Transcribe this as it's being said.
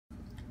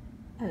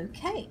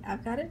Okay,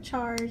 I've got it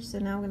charged, so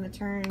now I'm going to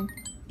turn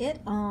it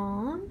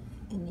on,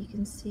 and you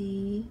can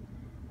see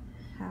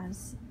it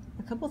has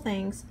a couple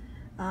things.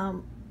 I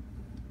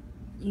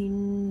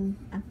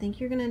think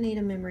you're going to need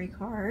a memory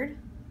card.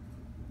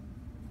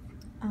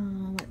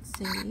 Let's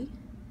see.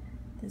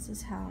 This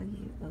is how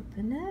you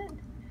open it.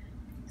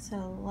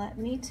 So let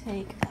me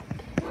take a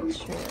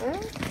picture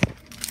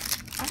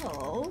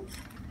of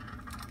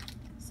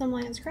some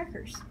Lance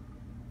crackers.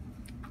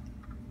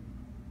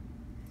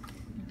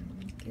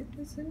 Get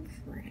this in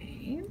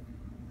frame,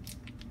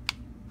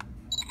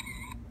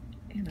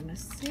 and I'm going to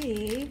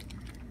see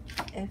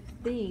if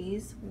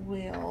these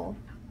will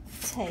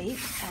take.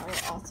 I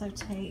will also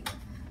take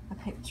a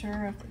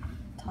picture of the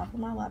top of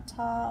my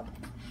laptop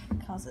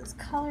because it's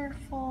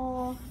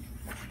colorful.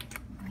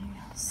 Maybe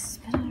I'll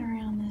spin it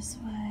around this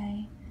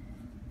way.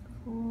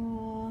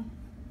 Cool.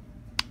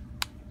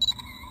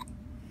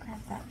 Grab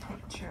that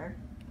picture.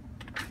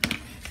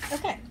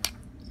 Okay.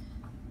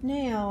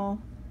 Now,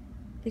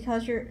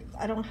 because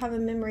I don't have a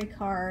memory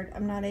card,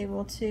 I'm not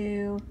able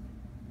to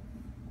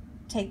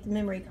take the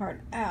memory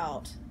card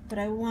out, but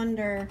I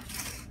wonder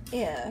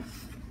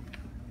if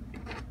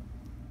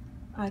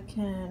I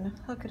can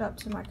hook it up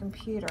to my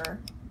computer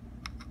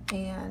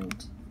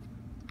and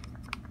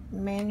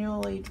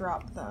manually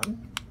drop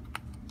them.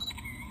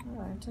 Oh,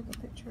 I took a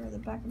picture of the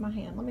back of my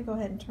hand. Let me go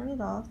ahead and turn it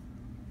off.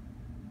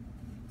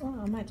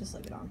 Oh, I might just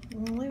leave it on.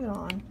 I'm gonna leave it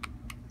on.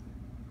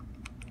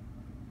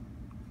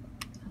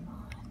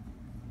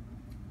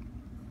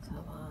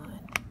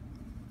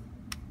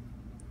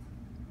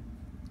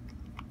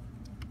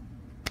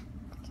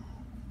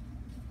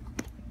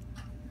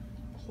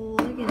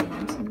 Plug it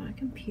into my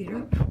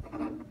computer.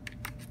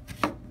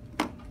 Okay.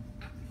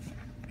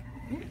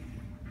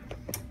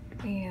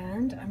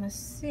 And I'm going to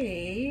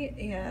see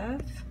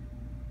if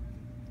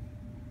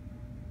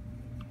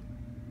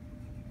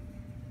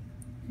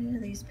any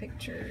of these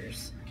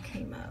pictures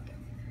came up.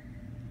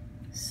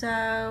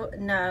 So,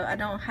 no, I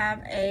don't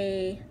have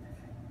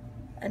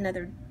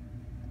another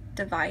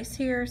device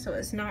here, so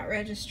it's not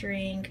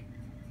registering,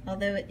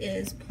 although it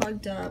is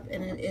plugged up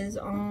and it is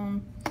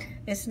on.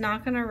 It's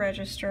not going to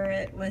register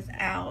it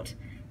without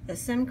the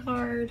SIM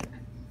card.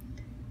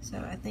 So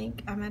I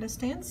think I'm at a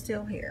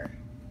standstill here.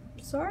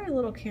 Sorry,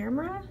 little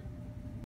camera.